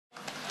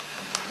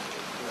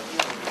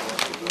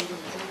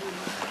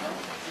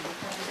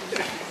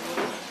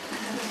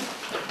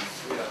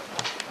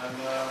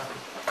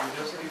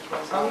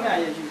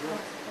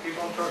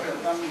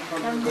This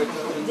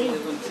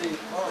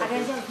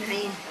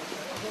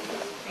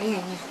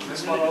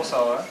one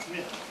also, huh?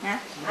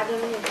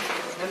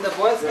 When the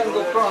boys can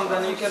go front,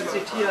 then you can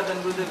sit here,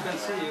 then Gurudev can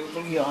see you.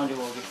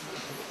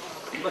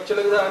 बच्चे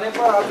लोग इधर आने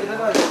पर आप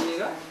इधर आ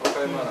जाइएगा.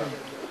 Okay, Maharaj.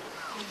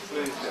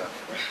 Please, yeah.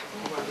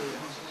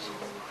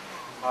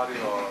 Hari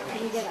Om.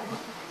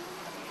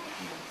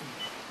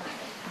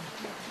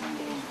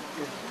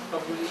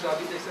 प्रभु जी का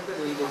भी देख सकते हैं,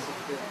 वही देख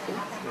सकते हैं.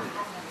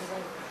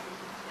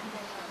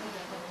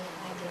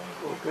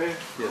 Okay.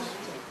 Yes.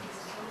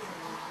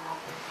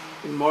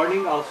 In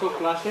morning also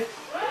classes?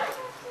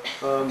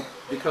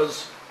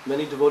 Because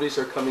many devotees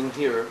are coming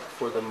here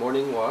for the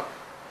morning walk,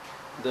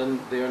 then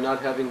they are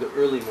not having the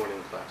early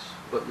morning class.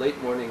 But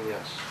late morning,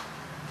 yes.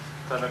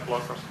 10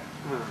 o'clock or something.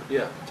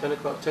 Yeah, 10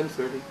 o'clock,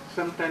 10:30.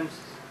 Sometimes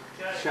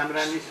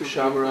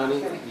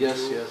Shamarani,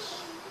 yes,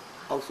 yes.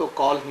 Also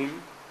call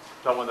him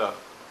Damodar.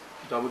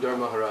 Damodar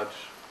Maharaj.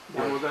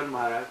 Damodar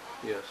Maharaj.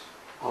 Yes.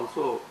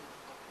 Also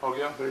हो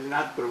गया?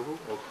 Brajnath Prabhu.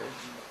 Okay.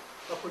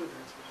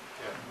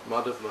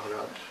 Madhav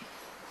Maharaj.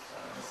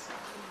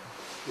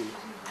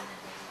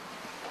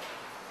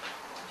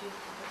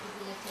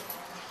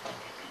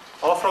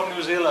 All from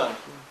New Zealand.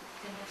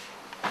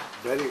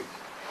 Very,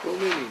 so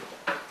many.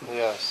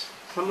 Yes.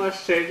 Some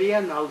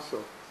Australian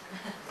also.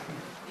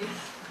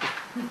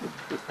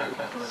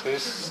 So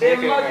he's Denmark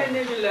sneaking and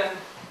New Zealand.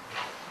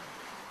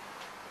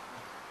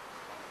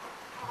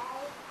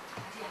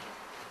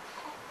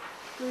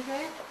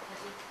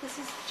 This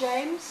is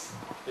James.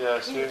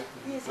 Yes, he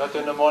met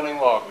in the morning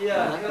walk.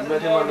 Yeah, I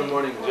met him on the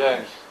morning walk.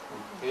 James.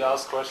 He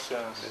asked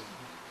questions.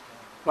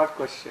 What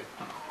question?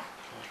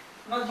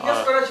 No, জিজ্ঞেস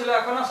করেছিল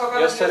এখনো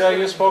সকালে Yesterday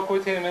you spoke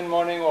with him in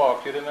morning walk.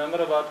 You remember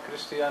about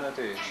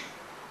Christianity?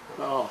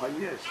 Oh,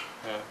 yes.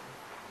 Yeah.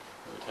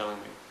 You were telling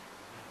me.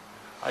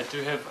 I do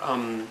have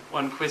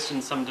one question.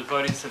 Some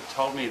devotees have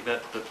told me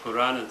that the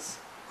Puranas,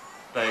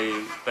 they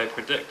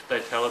predict,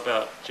 they tell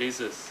about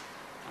Jesus.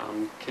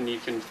 Can you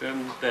confirm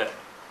that?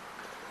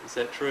 Is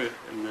that true?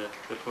 In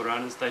the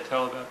Puranas they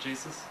tell about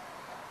Jesus?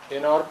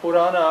 In our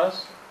Puranas,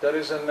 there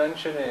is a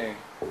mentioning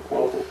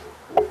of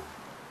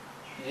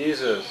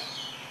Jesus.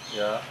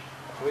 Yeah.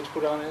 Which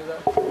Purana is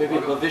that? Maybe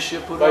Bhavishya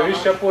Purana.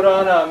 Bhavishya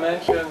Purana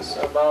mentions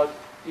about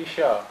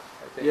Isha.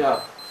 I think. Yeah.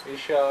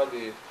 Isha,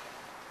 the.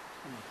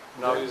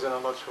 Now he's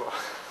I'm not sure.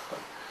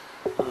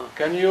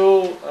 Can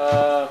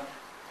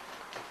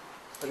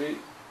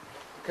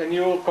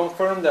you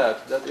confirm that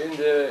in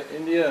the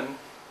Indian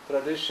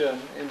tradition,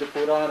 in the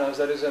Puranas,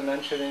 there is a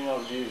mentioning of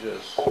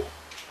Jesus,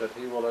 that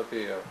he will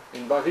appear.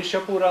 In Bhavishya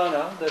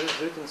Purana, there is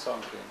written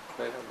something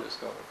they have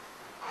discovered.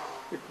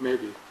 It may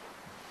be.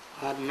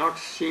 I have not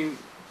seen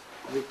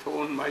with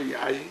own my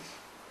eyes,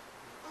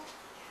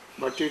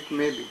 but it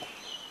may be.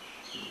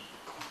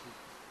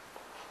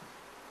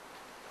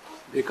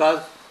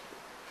 Because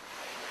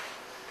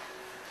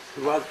he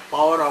was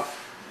power of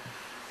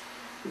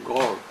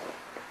God.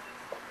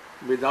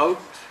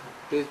 Without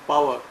his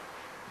power,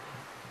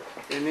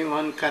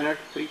 anyone cannot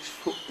preach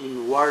in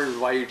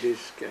worldwide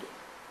scale.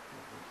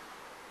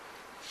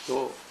 So,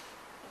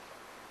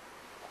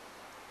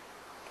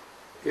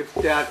 if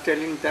they are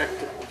telling that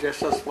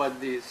Jesus was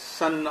the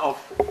son of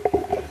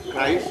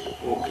Christ,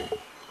 okay.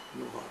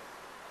 No harm.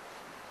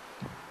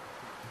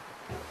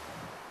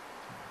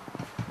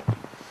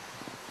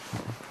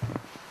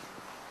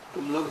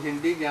 तुम लोग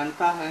हिंदी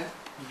जानता है?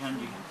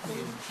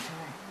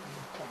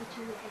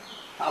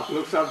 आप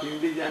लोग सब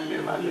हिंदी जानने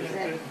वाले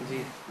हैं? जी।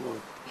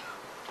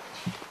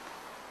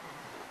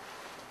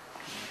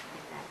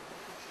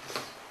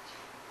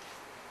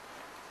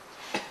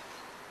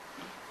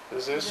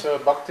 This is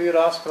Bhakti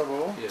Ras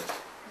Prabhu. Yes.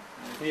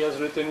 He has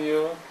written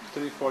you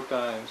 3-4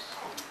 times.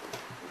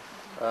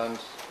 And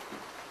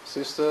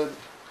Sister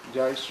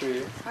Jai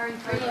Shri.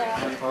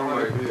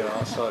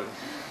 Sorry.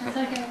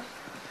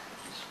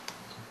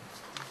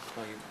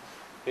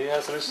 He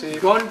has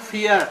received. Don't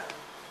fear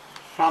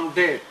from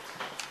death.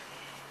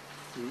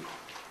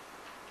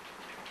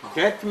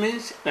 Death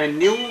means a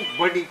new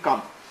body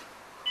comes.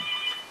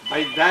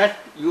 By that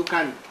you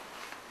can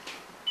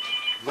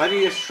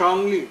very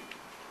strongly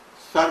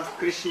serve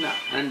Krishna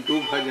and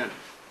do bhajan.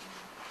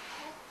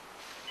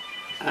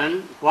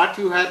 And what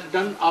you have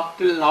done up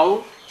till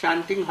now,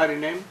 chanting Hari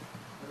name,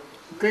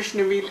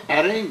 Krishna will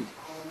arrange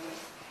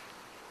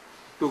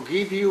to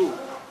give you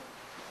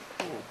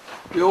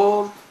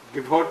pure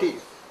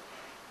devotees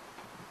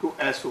to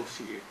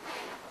associate.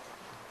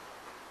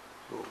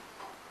 So,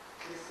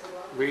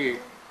 we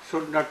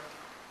should not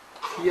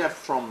fear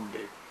from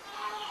death.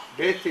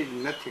 Death is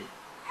nothing.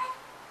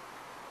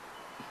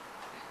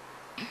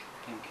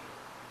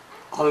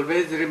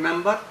 Always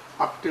remember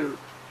up till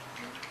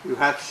you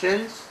have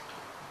sense,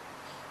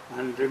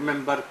 and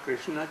remember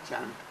Krishna,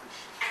 chant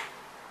Krishna.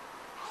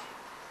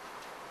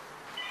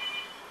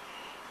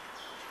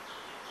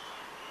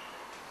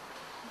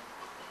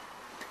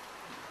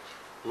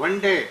 One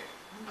day,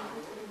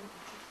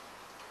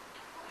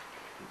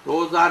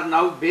 those are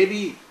now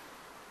very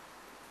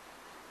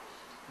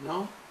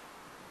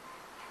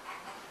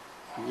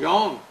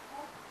young,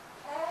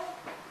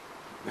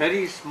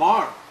 very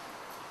smart,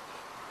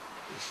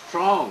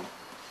 strong.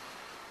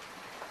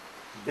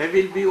 They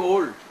will be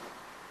old.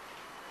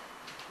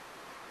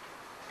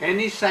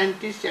 Any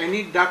scientist,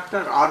 any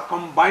doctor, or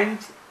combined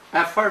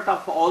effort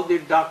of all the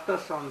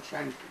doctors on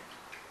scientists,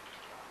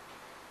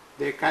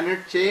 they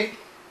cannot check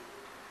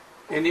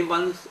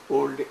anyone's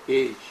old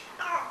age.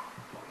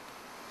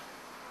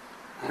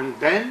 And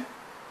then,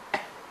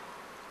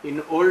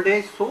 in old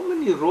age, so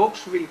many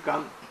rogues will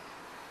come,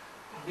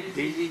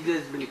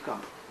 diseases will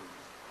come.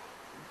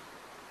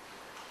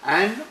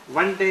 And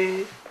one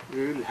day,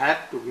 we will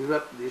have to give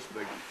up this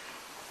body.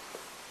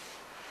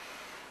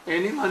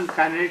 Anyone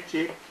cannot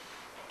check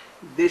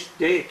this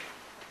date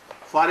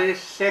for a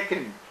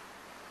second.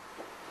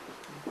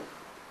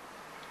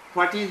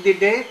 What is the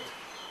date?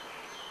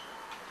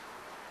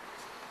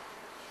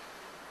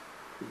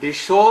 The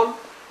soul,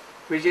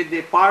 which is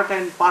the part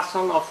and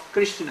parcel of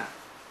Krishna,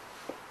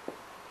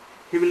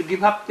 he will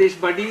give up this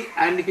body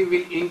and he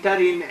will enter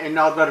in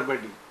another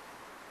body.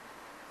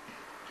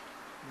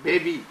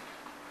 Baby,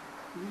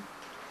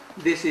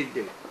 this is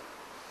the.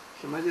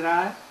 समझ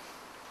रहा है?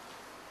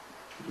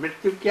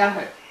 मृत्यु क्या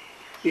है?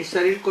 इस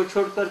शरीर को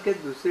छोड़ करके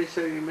दूसरे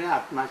शरीर में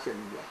आत्मा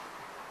चली जाए.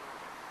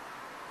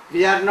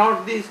 We are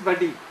not this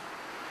body,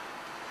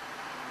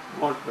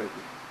 not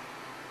body,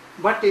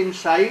 but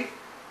inside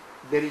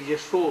there is a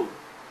soul,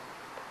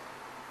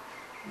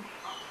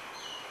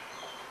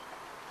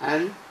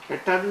 an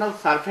eternal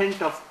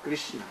servant of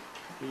Krishna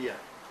here.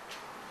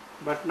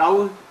 But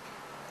now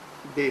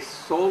this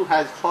soul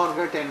has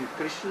forgotten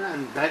Krishna,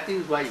 and that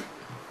is why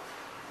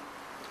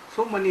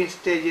so many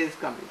stages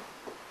coming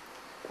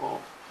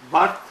of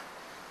birth,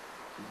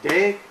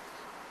 death,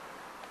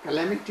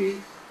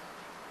 calamities,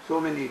 so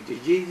many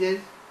diseases,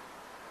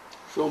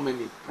 so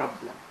many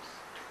problems.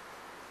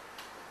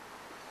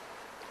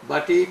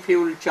 But if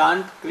you will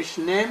chant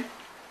Krishna name,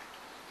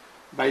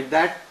 by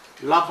that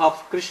love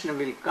of Krishna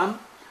will come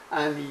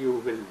and you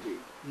will be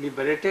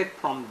liberated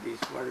from this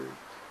world.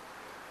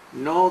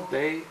 No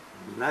they,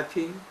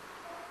 nothing,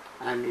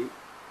 and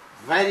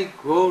very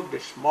good,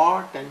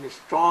 smart and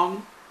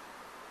strong,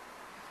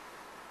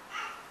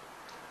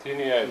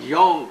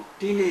 young,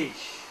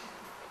 teenage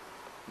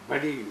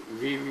body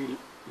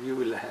you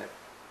will have,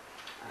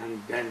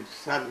 and then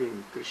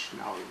serving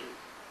Krishna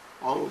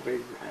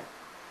always have.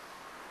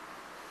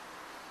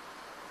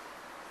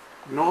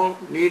 No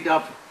need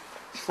of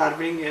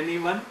serving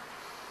anyone,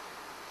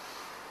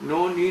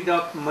 no need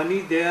of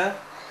money there,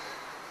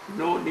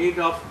 no need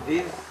of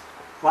this,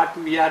 what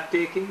we are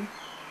taking,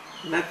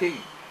 nothing.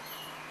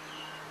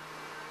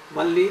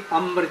 Only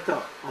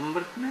Amrita.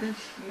 Amrit means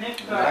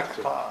nectar.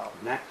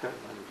 Nectar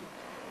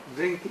only.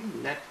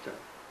 Drinking nectar.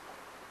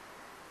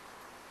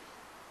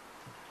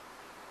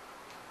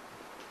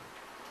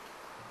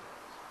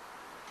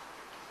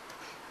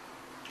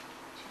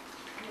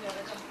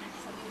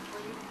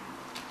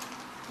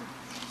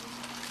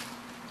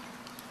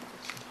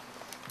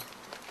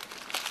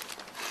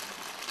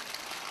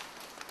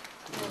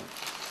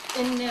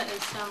 In there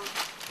is some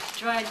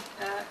dried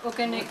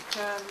organic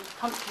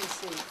pumpkin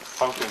seeds.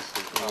 Pumpkin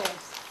seed. Oh.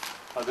 Yes.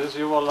 Oh, this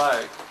you will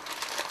like.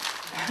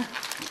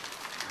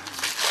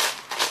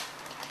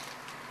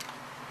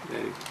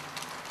 Very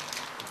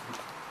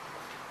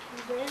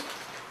good.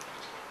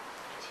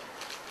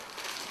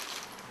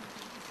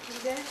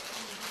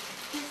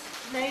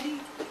 This lady,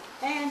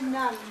 Anne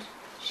Nunn,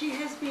 she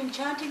has been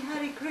chanting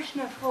Hare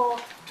Krishna for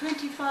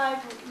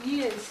 25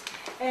 years,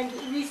 and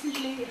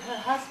recently her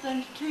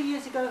husband, 2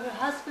 years ago, her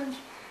husband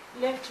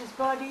left his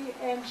body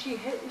and she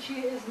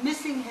is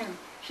missing him.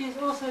 She has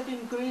also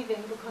been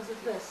grieving because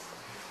of this.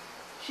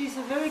 She's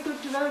a very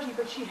good devotee,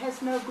 but she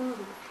has no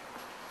guru.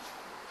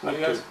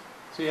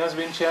 She has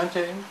been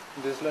chanting,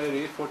 this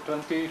lady, for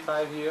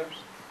 25 years,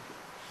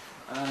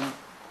 and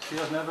she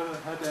has never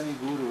had any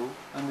guru,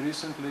 and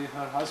recently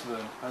her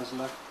husband has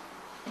left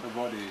the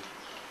body.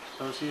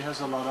 So she has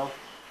a lot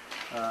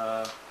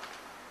of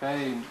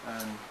pain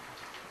and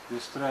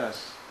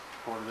distress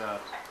for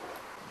that.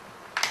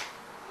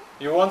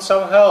 You want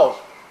some help?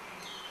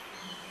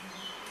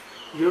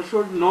 You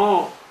should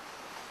know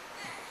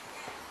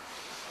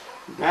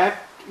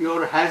that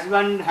your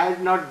husband has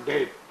not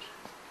died.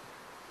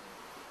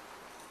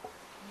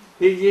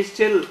 He is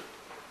still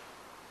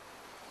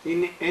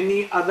in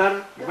any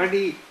other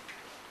body,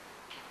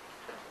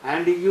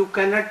 and you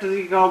cannot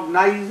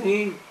recognize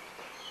him.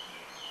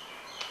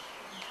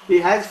 He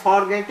has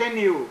forgotten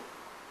you,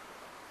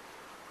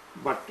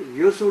 but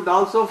you should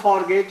also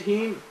forget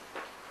him,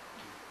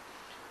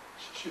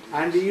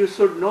 and you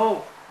should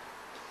know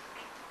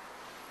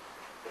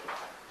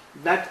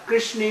that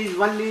Krishna is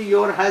only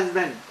your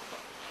husband.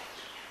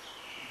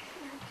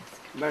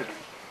 But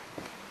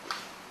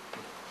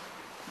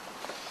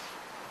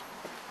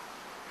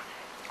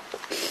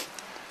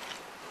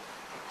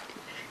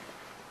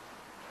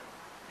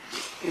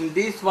in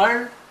this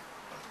world,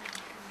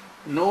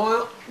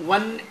 no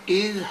one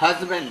is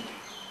husband,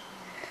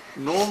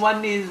 no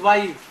one is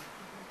wife.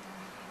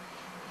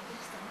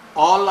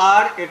 All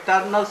are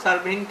eternal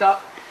servant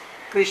of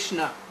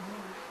Krishna.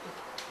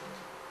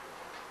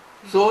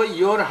 So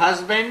your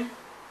husband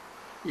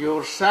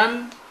your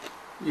son,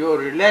 your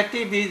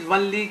relative is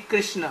only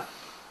Krishna.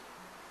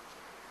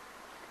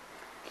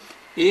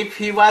 If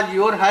he was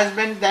your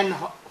husband, then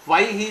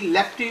why he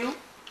left you?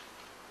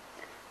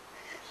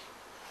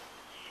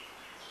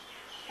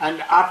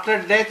 And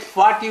after death,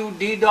 what you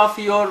did of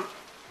your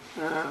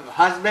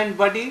husband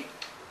body?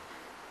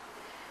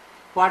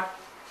 What?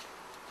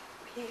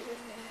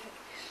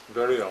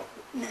 Burial.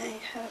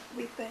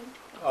 We burned.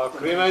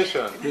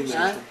 Cremation.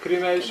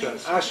 Cremation.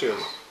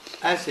 Ashes.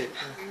 Acid.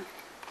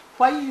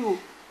 Why you,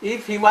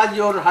 if he was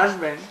your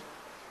husband,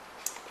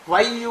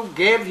 why you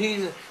gave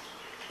his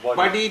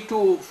body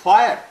to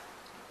fire?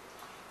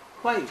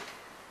 Why?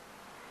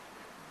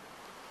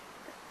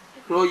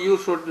 So you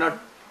should not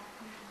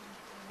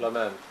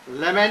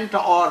lament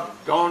or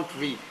don't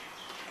weep.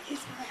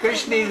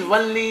 Krishna is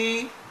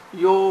only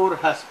your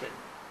husband.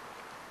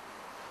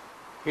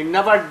 He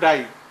never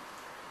died.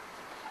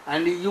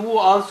 And you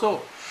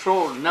also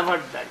should never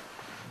die.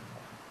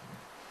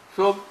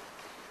 So,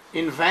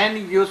 in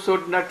vain you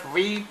should not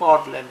weep or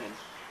lament.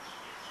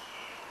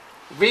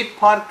 Weep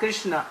for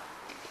Krishna.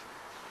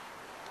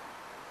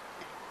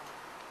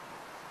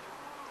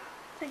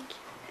 Thank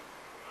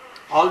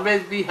you.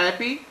 Always be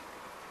happy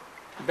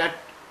that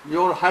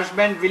your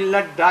husband will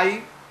not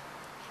die.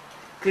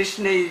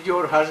 Krishna is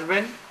your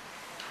husband.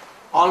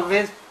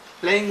 Always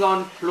playing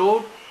on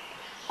flute,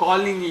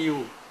 calling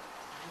you.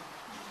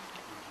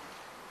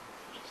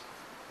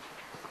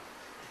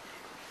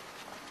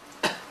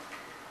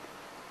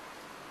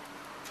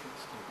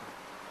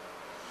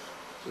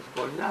 कुछ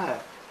बोलना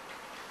है?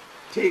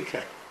 ठीक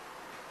है,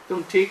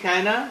 तुम ठीक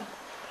है ना?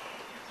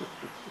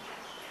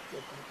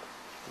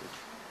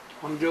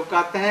 हम जो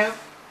कहते हैं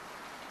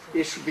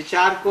इस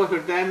विचार को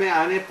हृदय में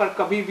आने पर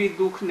कभी भी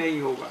दुख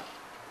नहीं होगा,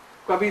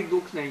 कभी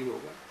दुख नहीं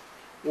होगा,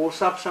 वो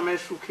सब समय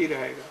सुखी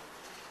रहेगा।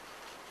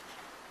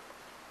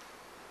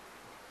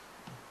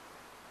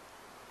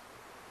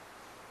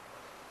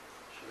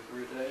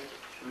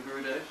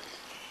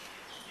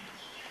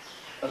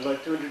 I'd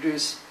like to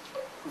introduce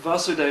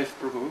Vasudev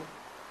Prabhu.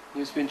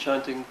 He's been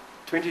chanting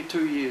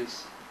 22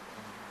 years,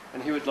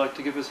 and he would like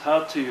to give his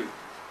heart to you.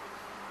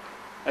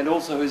 And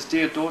also his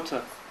dear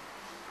daughter,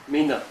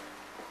 Meena,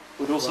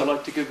 would also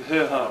like to give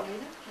her heart.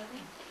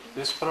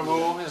 This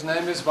Prabhu, his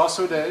name is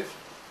Vasudev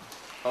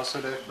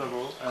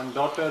Prabhu, and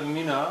daughter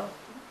Meena.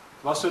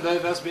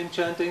 Vasudev has been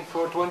chanting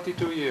for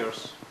 22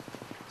 years.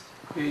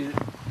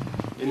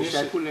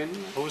 Disciple any?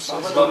 Who's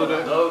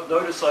Gurudev?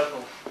 No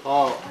disciple.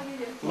 Oh,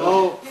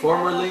 no,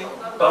 Formerly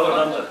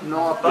Bhavananda.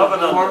 no,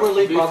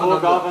 Formerly before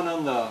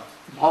Bhavananda.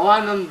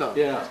 Bhavananda.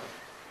 Yeah.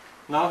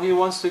 Now he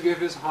wants to give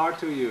his heart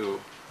to you.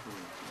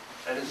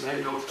 And his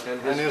dear daughter.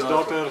 And his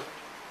daughter.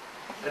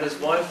 And his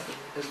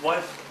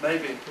wife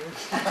maybe.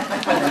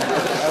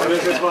 What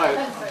is his wife?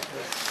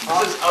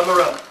 This is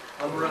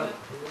Amara.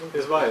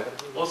 His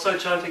wife. Also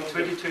chanting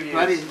 22 years.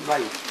 Where is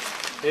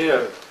wife?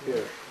 Here.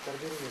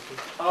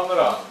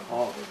 Amara.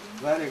 Oh,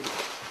 very good.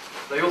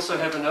 They also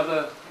have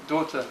another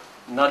daughter,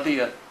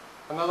 Nadia.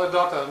 Another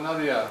daughter,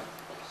 Nadia.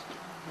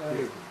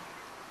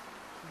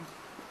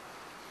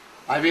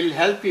 I will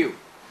help you.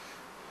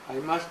 I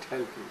must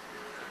help you.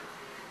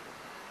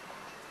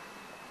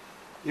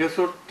 You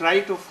should try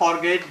to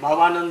forget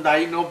Bhavananda.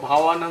 I know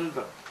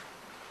Bhavananda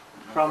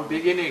from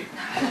beginning.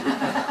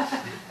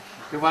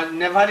 He was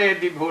never a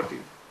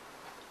devotee.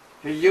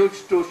 He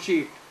used to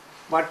cheat,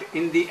 but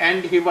in the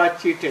end he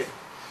was cheated.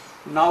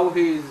 Now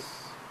he is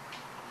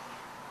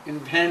in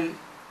vain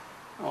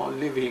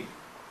living.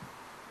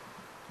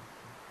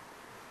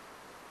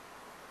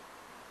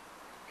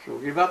 So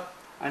give up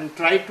and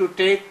try to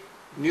take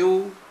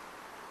new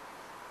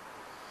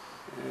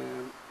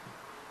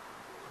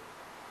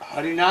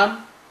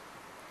Harinam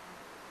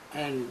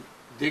and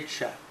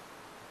Diksha.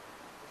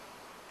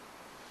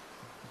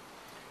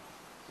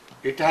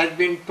 It has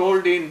been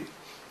told in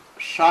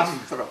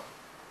Shastra,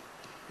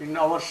 in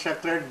our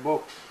sacred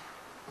books,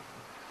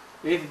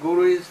 if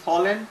Guru is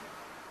fallen,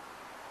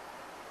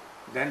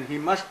 then he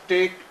must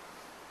take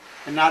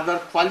another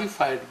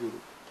qualified Guru.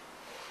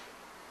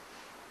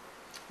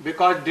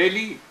 Because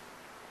daily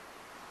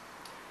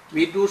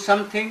we do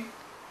something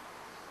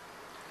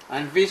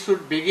and we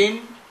should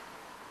begin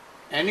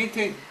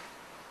anything,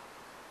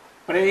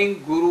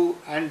 praying Guru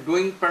and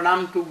doing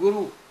pranam to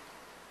Guru.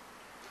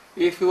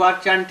 If you are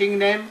chanting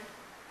name,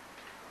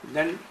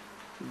 then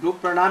do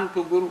pranam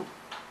to Guru.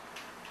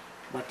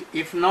 But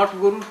if not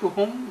Guru, to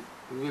whom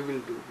we will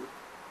do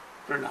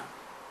pranam?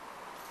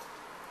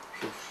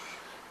 So,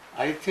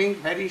 I think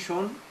very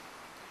soon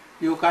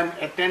you can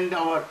attend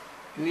our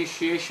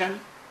initiation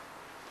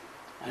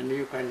and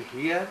you can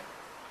hear,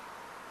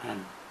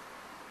 and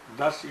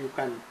thus you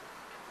can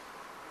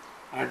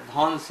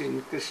advance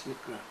in Krishna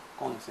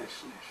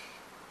consciousness.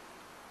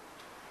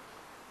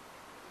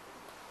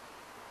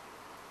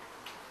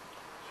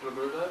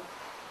 Gurudev,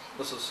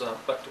 this is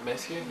Dr.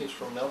 Matthew. He's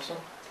from Nelson.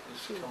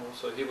 He's come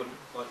also. He would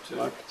like to.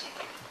 What?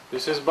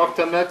 This is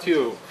Bhakta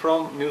Matthew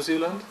from New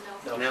Zealand.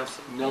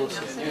 Nelson. New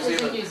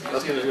Zealand.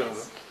 That's New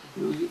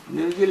Zealand.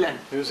 New Zealand.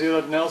 New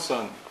Zealand,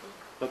 Nelson.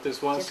 That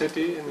is one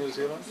city in New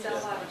Zealand?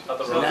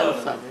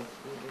 Nelson.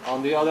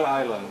 On the other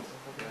island.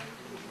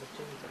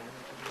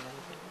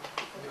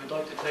 You would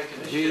like to take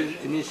He initiation?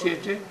 is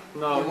initiated?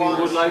 No,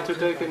 he would like to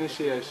take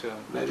initiation.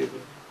 Very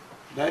good.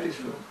 That is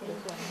good.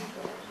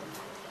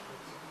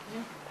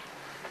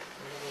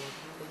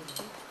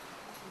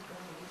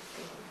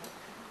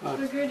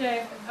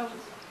 Gurudev,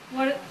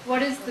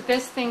 what is the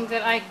best thing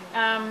that I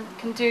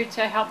can do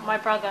to help my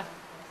brother?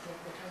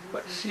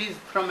 But she is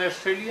from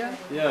Australia.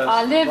 Yes.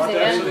 I live But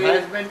there. His actually-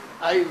 husband,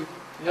 I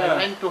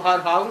went to her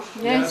house.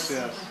 Yes.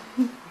 Yes.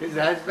 His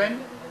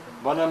husband,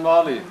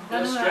 Banamali.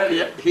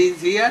 Australia. he's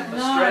here.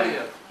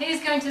 Australia.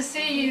 He's going to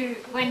see you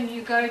when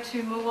you go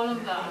to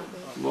Mulamba.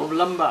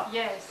 Moblamba.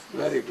 Yes.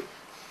 Very good.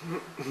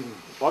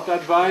 What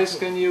advice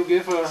can you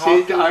give her? She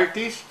is the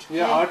artist.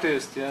 Yeah,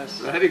 artist, yes.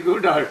 Very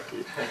good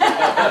artist.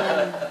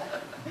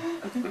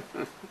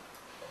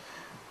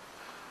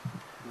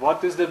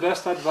 What is the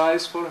best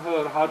advice for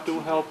her? How to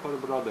help her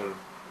brother?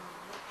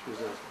 She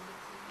says.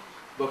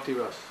 Bhakti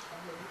Ras.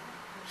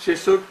 She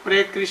should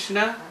pray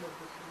Krishna,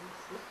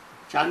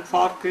 chant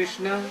for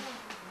Krishna,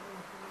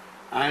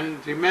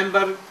 and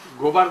remember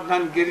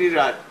Govardhan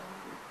Giriraj,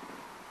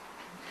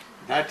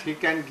 that he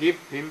can give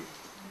him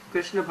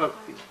Krishna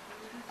Bhakti.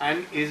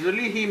 And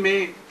easily he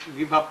may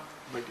give up,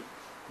 but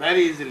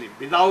very easily,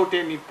 without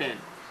any pain.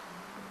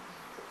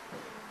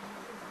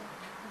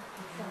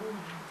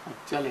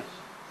 Chale.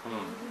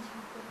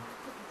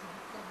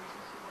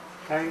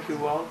 Thank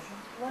you all.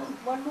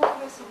 One more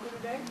person,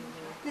 Gurudev.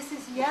 This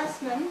is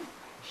Yasmin.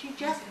 She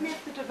just met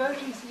the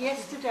devotees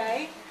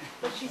yesterday,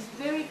 but she's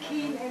very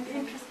keen and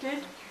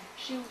interested.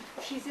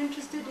 She's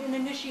interested in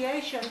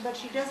initiation, but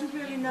she doesn't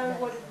really know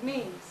what it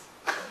means.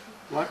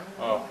 What?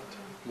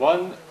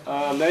 One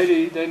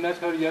lady, they met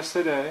her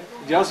yesterday.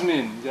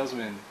 Jasmine,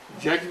 Judgment.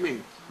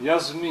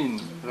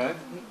 right?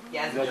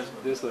 Yes.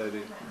 This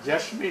lady.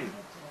 Jasmine.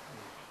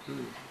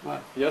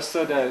 What?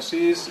 Yesterday,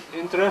 she is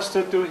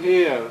interested to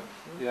hear,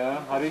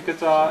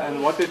 Harikatha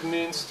and what it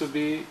means to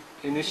be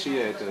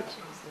initiated.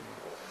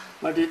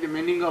 What is the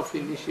meaning of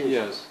initiation?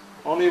 Yes.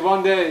 Only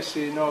one day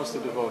she knows the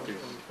devotees.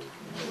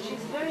 She's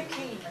very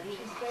keen.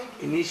 She's very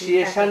keen.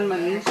 Initiation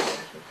means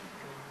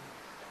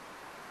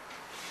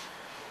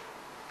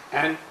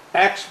an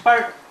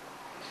expert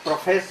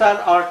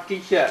professor or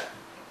teacher.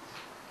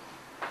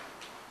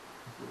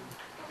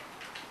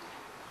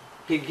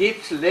 He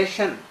gives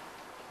lesson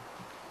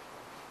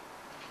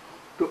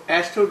to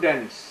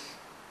students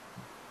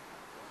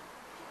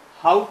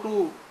how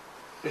to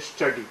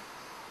study.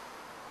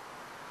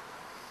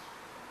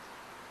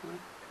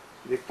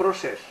 The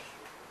process.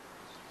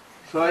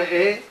 So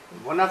a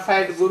bona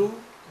fide guru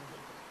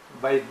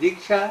by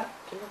Diksha,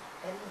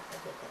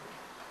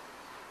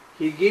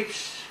 he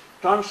gives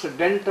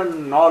transcendental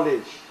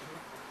knowledge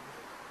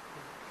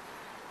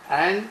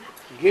and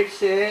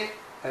gives a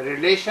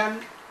relation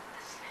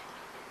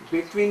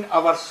between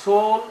our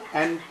soul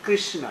and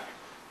Krishna.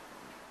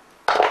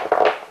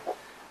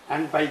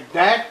 And by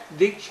that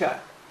Diksha,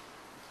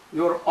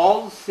 your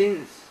all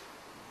sins,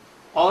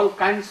 all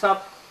kinds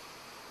of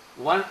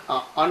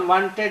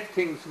unwanted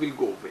things will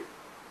go away.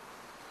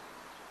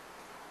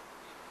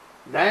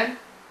 Then,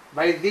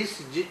 by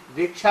this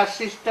Diksha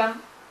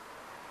system,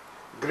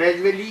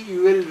 gradually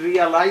you will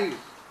realize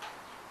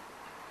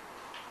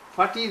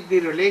what is the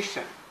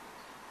relation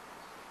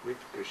with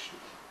Krishna.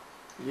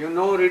 You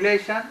know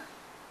relation?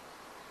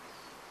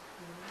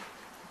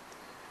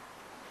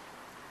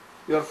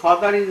 Your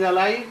father is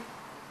alive?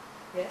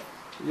 Yes.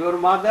 Your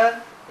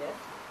mother?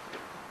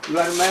 Yes. You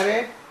are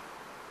married?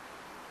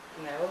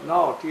 No.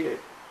 Not yet.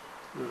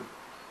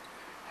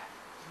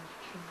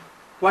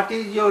 What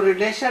is your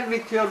relation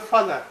with your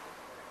father?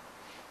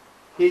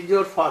 He is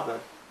your father.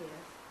 Yes.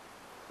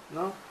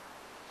 No?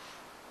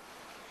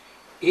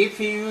 If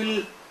you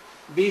will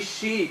be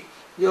sick,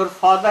 your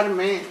father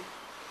may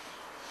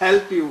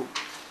help you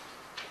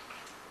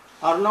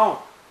or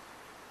not.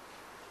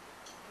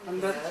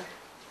 Under?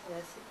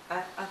 Yes.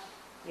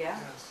 Yeah.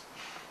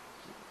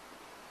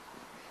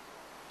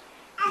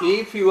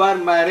 If you are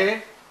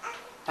married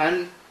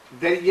and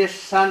there is a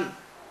son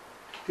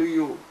to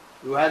you,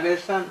 you have a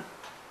son,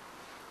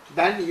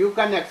 then you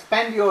can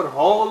expand your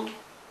whole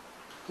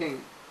thing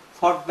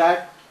for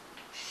that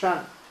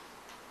son.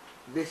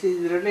 This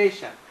is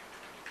relation.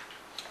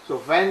 So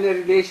when the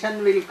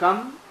relation will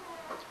come,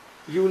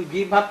 you will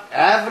give up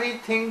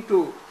everything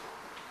to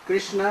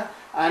Krishna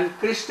and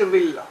Krishna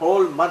will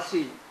hold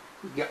mercy,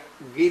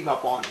 give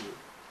upon you.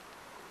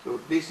 So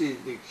this is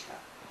Diksha,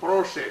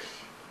 process.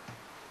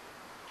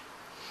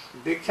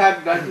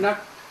 Diksha does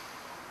not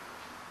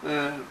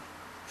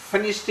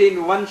finish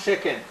in 1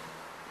 second.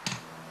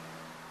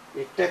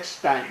 It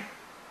takes time.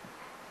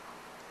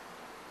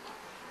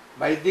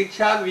 By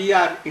Diksha we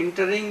are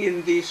entering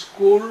in the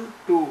school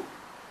to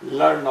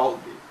learn all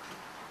this.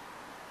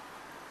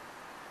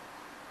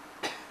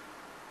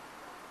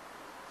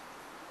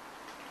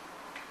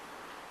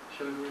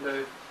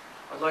 Gurudev,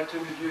 I'd like to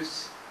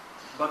introduce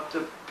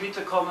Bhakta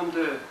Peter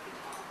Commander.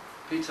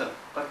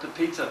 Bhakta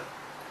Peter.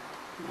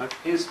 What?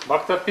 He's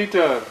Bhakta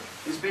Peter.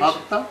 He's been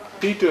Bhakta?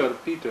 Peter.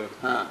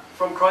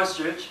 from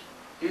Christchurch.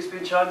 He's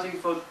been chanting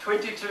for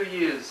 22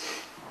 years.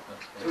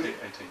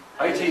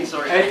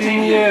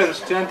 18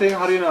 years chanting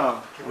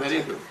Harinam.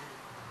 Very good.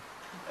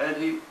 And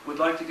he would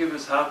like to give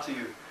his heart to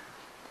you.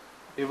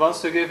 He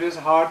wants to give his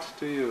heart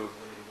to you.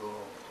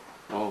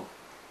 Oh,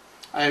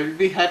 I will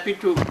be happy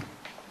to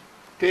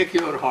take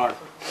your heart.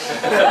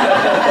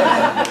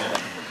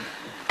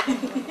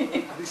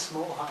 Very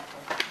small heart.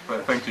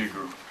 Right, thank you,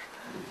 Guru.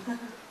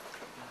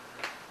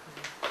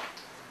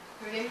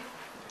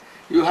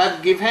 You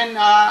have given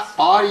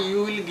or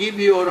you will give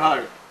your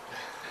heart.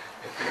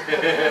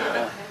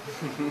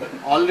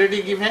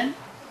 Already given?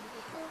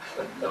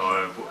 No,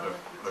 I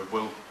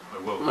will.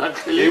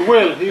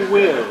 He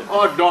will.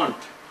 Oh,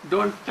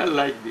 don't tell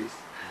like this.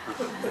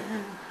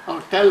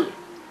 Oh, tell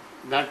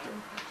that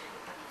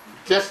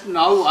just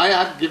now I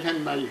have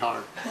given my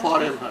heart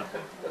forever.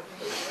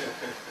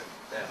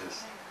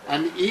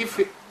 And if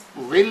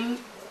will,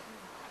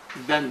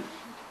 then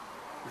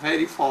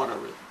very far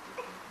away.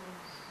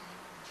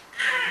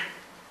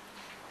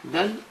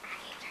 Then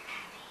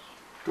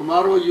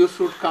tomorrow you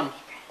should come.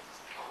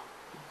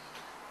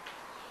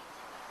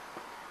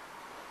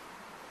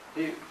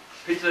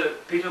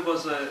 Peter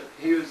was a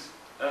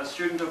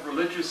student of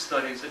religious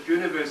studies at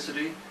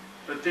university,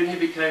 but then he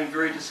became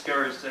very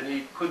discouraged and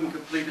he couldn't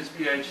complete his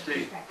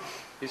PhD.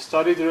 He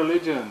studied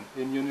religion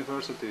in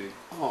university,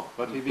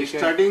 but he became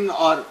Studying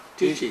or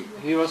teaching?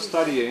 He was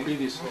studying,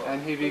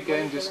 and he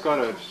became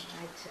discouraged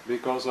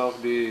because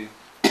of the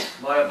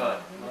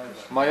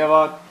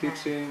Mayavad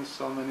teaching,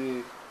 so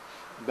many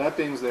bad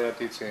things they are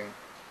teaching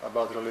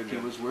about religion.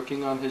 He was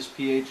working on his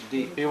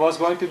PhD. He was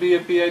going to be a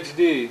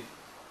PhD.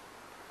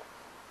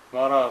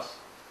 Maharaj,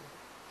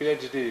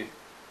 PhD.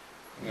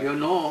 You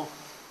know,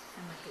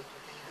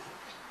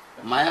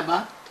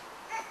 Mayavad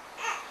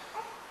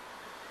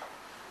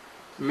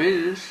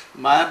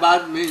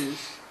means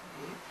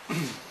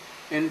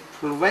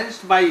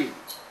influenced by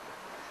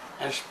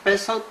a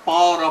special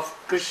power of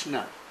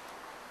Krishna.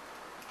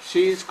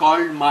 She is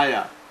called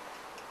Maya,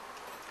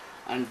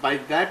 and by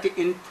that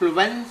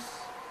influence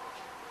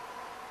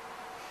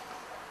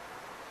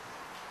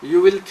you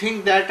will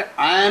think that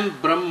I am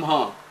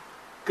Brahma,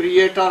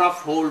 creator of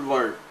whole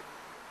world,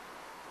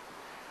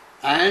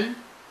 and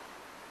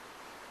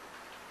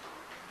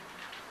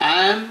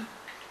I am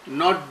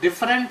not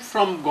different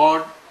from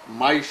God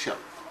myself,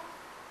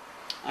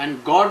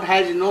 and God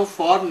has no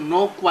form,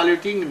 no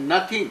quality,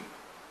 nothing.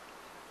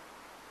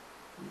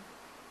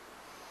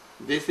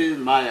 This is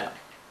Maya,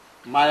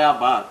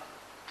 Mayavad.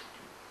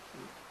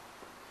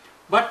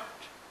 But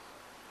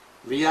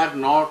we are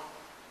not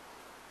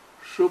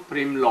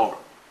Supreme Lord.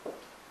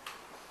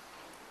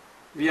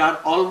 We are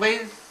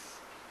always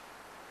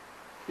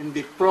in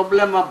the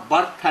problem of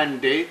birth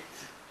and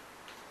death,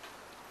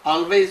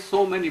 always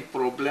so many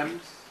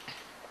problems,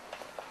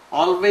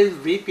 always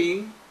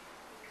weeping.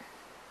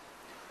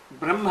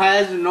 Brahma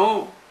has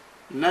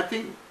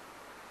nothing.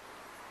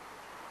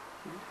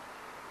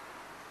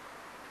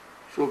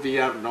 So we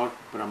are not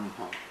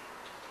Brahma.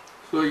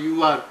 So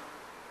you are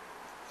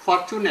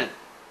fortunate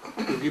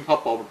to give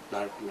up of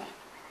that life.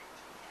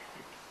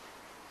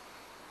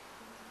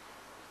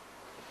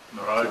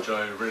 Maharaj,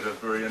 I read a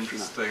very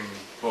interesting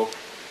book,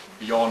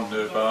 Beyond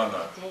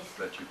Nirvana,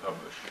 that you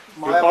published.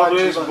 You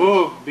published a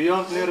book,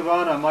 Beyond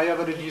Nirvana,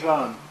 Mayavad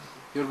Jivan.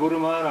 Your Guru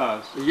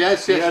Maharaj.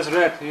 Yes. He has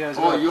read.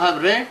 Oh, you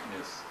have read?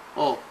 Yes.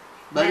 Oh,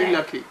 very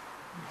lucky.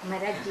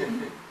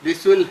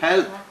 This will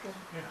help.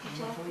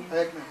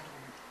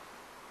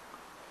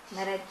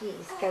 महाराज जी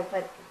इसके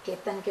ऊपर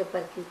केतन के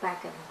ऊपर कृपा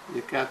करें।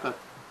 ये क्या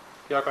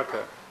करते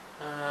हैं?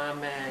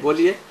 मैं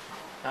बोलिए।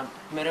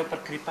 मेरे ऊपर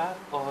कृपा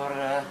और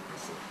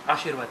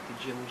आशीर्वाद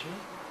कीजिए मुझे।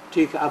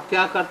 ठीक है, आप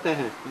क्या करते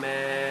हैं?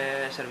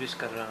 मैं सर्विस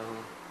कर रहा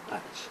हूँ।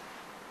 अच्छा,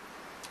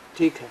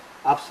 ठीक है,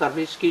 आप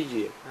सर्विस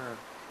कीजिए,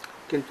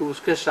 किंतु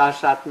उसके साथ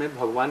साथ में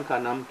भगवान का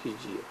नाम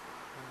कीजिए।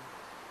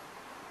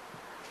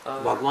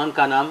 भगवान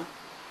का नाम,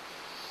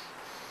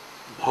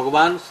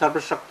 भगवान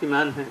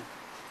सर्वशक्तिमान है,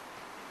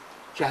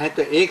 चाहे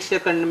तो एक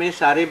सेकंड में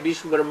सारे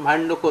विश्व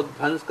ब्रह्मांड को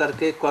ध्वंस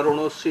करके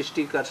करोड़ों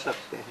सृष्टि कर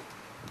सकते हैं।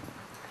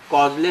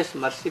 कॉजलेस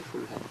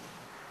मर्सीफुल है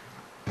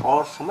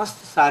और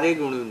समस्त सारे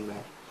गुण उनमें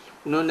है।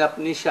 उन्होंने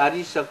अपनी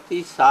सारी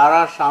शक्ति,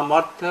 सारा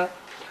सामर्थ्य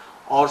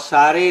और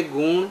सारे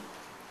गुण,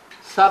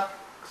 सब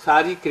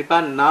सारी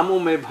कृपा नामों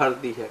में भर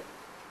दी है।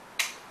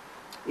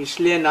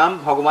 इसलिए नाम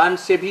भगवान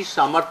से भी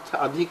सामर्थ्य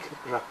अधिक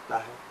रखता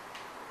है।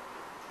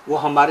 वो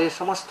हमारे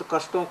समस्त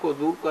कष्टों को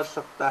दूर कर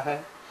सकता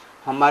है,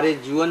 हमारे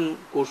जीवन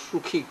को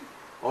सुखी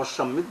और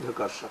समृद्ध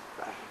कर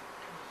सकता है।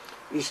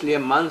 इसलिए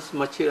मांस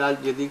मछली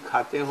यदि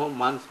खाते हो,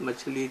 मांस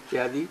मछली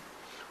इत्यादि,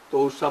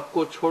 तो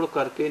सबको छोड़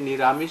करके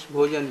निरामिष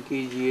भोजन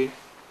कीजिए,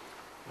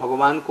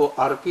 भगवान को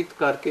अर्पित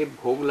करके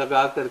भोग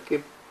लगा करके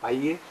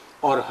पाइए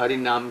और हरि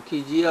नाम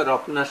कीजिए और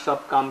अपना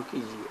सब काम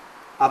कीजिए,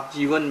 आप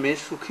जीवन में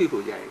सुखी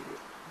हो जाएंगे।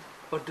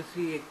 और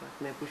दूसरी एक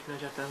बात मैं पूछना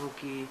चाहता हूँ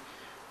कि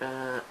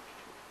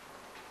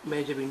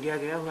मैं जब इंडिया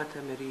गया हुआ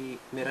था,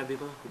 मेरा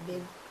विवाह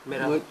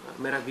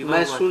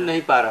मैं सुन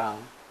नहीं पा रहा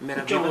हूँ।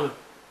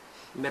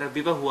 मेरा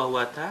विवाह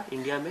हुआ था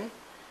इंडिया में।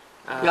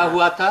 क्या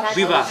हुआ था?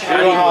 विवाह,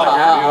 शादी हुआ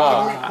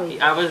था।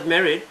 I was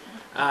married,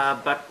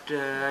 but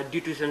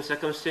due to some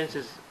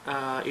circumstances,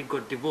 it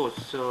got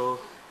divorced. So,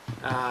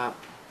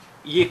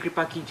 ये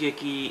कृपा कीजिए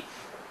कि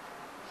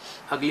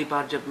अगली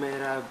बार जब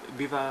मेरा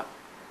विवाह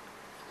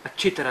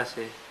अच्छी तरह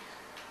से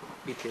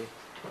बीते।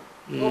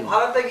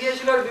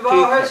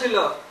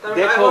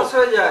 देखो,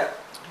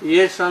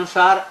 ये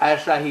संसार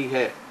ऐसा ही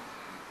है।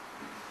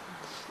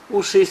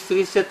 उस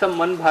स्त्री से तो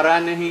मन भरा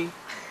नहीं,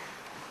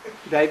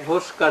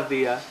 डाइवोर्स कर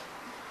दिया।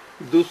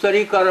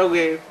 दूसरी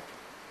करोगे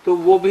तो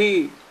वो भी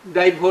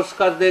डाइवोर्स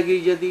कर देगी।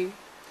 यदि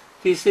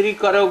तीसरी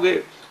करोगे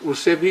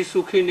उससे भी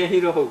सुखी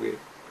नहीं रहोगे।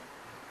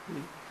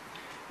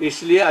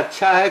 इसलिए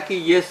अच्छा है कि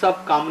ये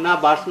सब कामना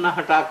वासना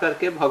हटा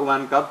करके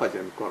भगवान का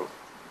भजन करो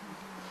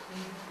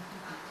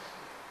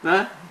ना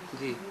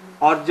जी।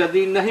 और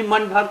यदि नहीं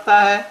मन भरता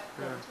है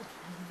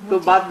तो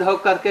बाध्य हो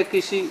करके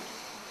किसी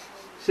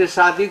से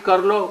शादी कर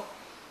लो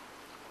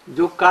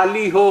जो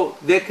काली हो,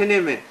 देखने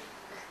में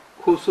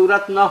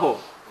खूबसूरत न हो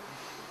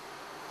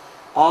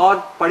और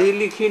पढ़ी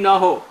लिखी न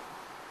हो,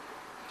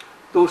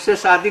 तो उससे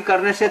शादी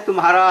करने से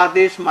तुम्हारा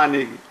आदेश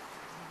मानेगी,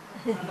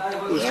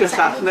 उसके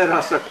साथ में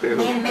रह सकते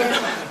हो।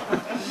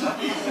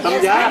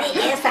 समझा?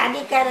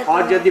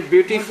 और यदि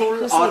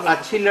ब्यूटीफुल और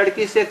अच्छी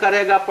लड़की से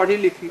करेगा पढ़ी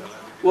लिखी,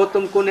 वो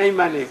तुमको नहीं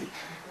मानेगी।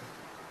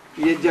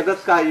 ये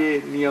जगत का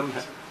ये नियम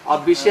है। और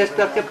विशेष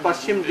करके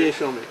पश्चिम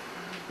देशों में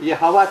ये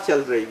हवा चल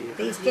रही है।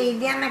 तो इसके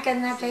इंडिया में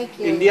करना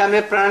चाहिए। इंडिया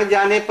में प्राण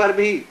जाने पर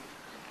भी,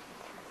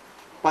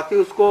 पति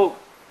उसको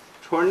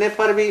छोड़ने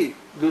पर भी,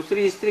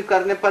 दूसरी स्त्री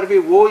करने पर भी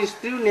वो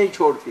स्त्री नहीं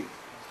छोड़ती,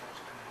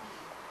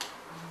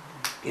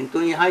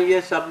 किंतु यहाँ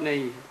ये सब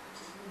नहीं है।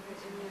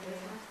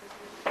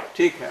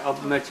 ठीक है, अब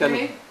मैं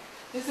चलूं।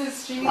 This is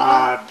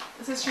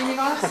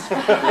Srinivas.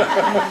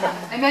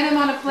 I met him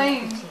on a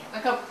plane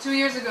 2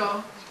 years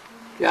ago.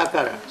 क्या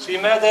करा? She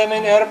met him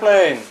in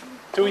airplane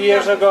 2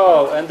 years ago,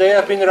 and they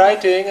have been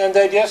writing, and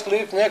they just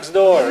live next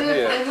door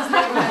here.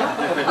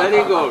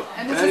 Very good.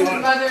 And this is his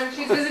mother.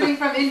 She's visiting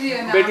from India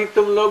now. बेटी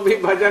तुम लोग भी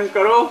भजन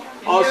करो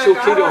और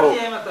सुखी रहो।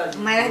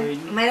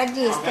 महाराज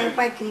जी इसके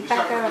ऊपर कृपा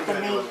करो तो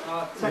नहीं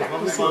थोड़ा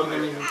खुशी।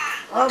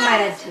 ओ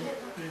महाराज जी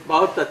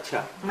बहुत अच्छा।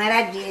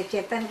 महाराज जी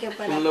चेतन के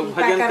ऊपर तुम लोग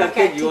भजन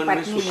करके जीवन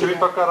में सुखी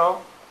कराओ।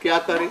 क्या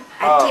करें?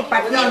 अच्छी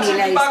पत्नी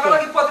मिला इसको।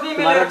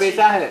 तुम्हारा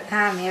बेटा है?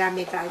 हाँ मेरा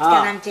बेटा,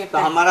 इसका नाम चेतन। तो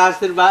हमारा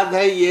आशीर्वाद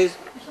है ये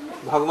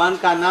भगवान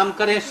का नाम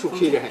करें,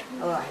 सुखी रहें।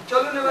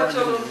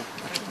 चलो।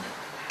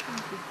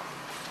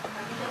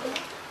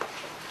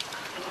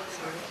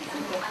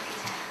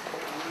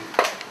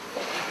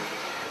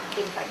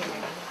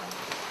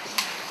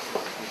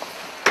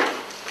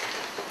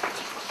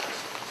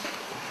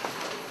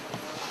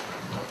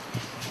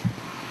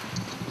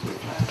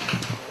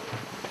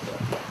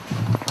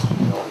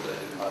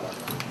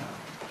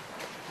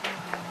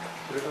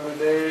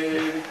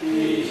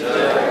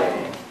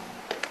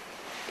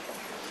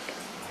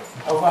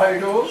 How are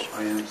you?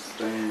 I am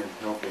staying and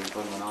helping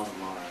Padmanabh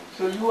Maharaj.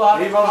 So you are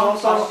from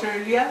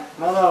Australia?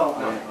 No.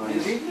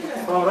 He's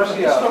From Russia.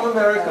 He's from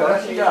America.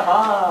 Russia,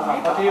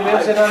 हाँ. But he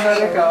lives in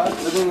America.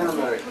 Living in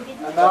America.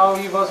 And now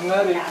he was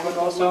married, but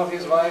also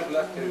his wife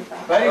left him.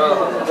 Very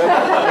good.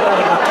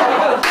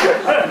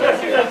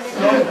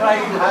 Don't try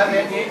to have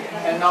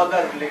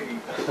another lady.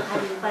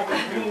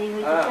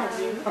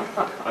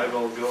 I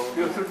will go.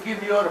 You should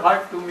give your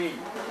heart to me.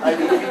 I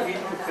will give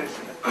it to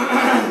Krishna. I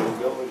will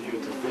go with you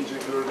to Fiji,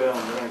 Gurugram,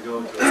 and then I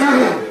go to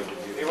Australia.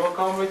 He will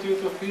come with you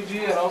to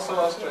Fiji and also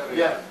Australia.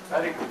 Yeah,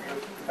 very good.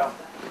 Come.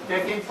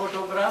 Taking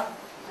photograph?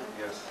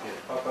 Yes.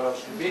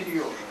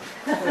 Video.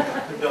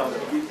 Video.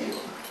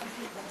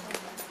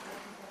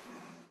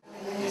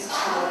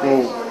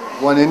 Well,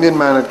 one Indian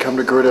man had come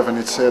to Gurudev and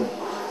he said,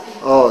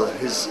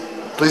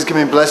 please give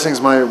me blessings.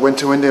 I went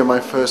to India, my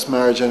first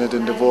marriage ended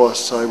in divorce,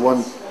 so I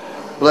want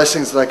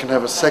blessings that I can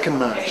have a second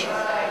marriage.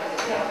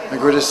 And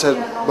Gurudev said,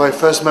 by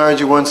first marriage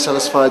you weren't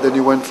satisfied, then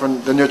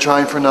you're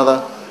trying for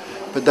another,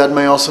 but that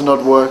may also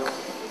not work.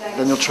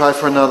 Then you'll try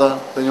for another,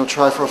 then you'll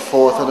try for a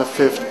fourth and a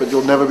fifth, but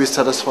you'll never be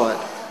satisfied.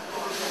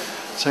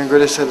 So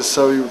Gurudev said,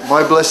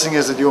 my blessing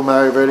is that you'll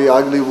marry a very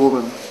ugly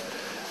woman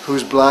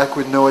who's black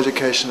with no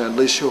education, at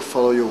least she'll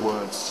follow your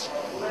words.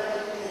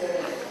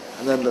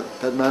 And then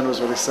that man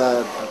was really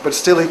sad. But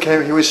still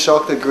he was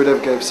shocked that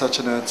Gurudev gave such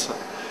an answer.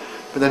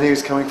 But then he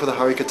was coming for the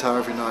Harikatha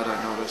every night,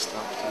 I noticed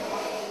after.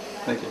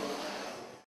 Thank you.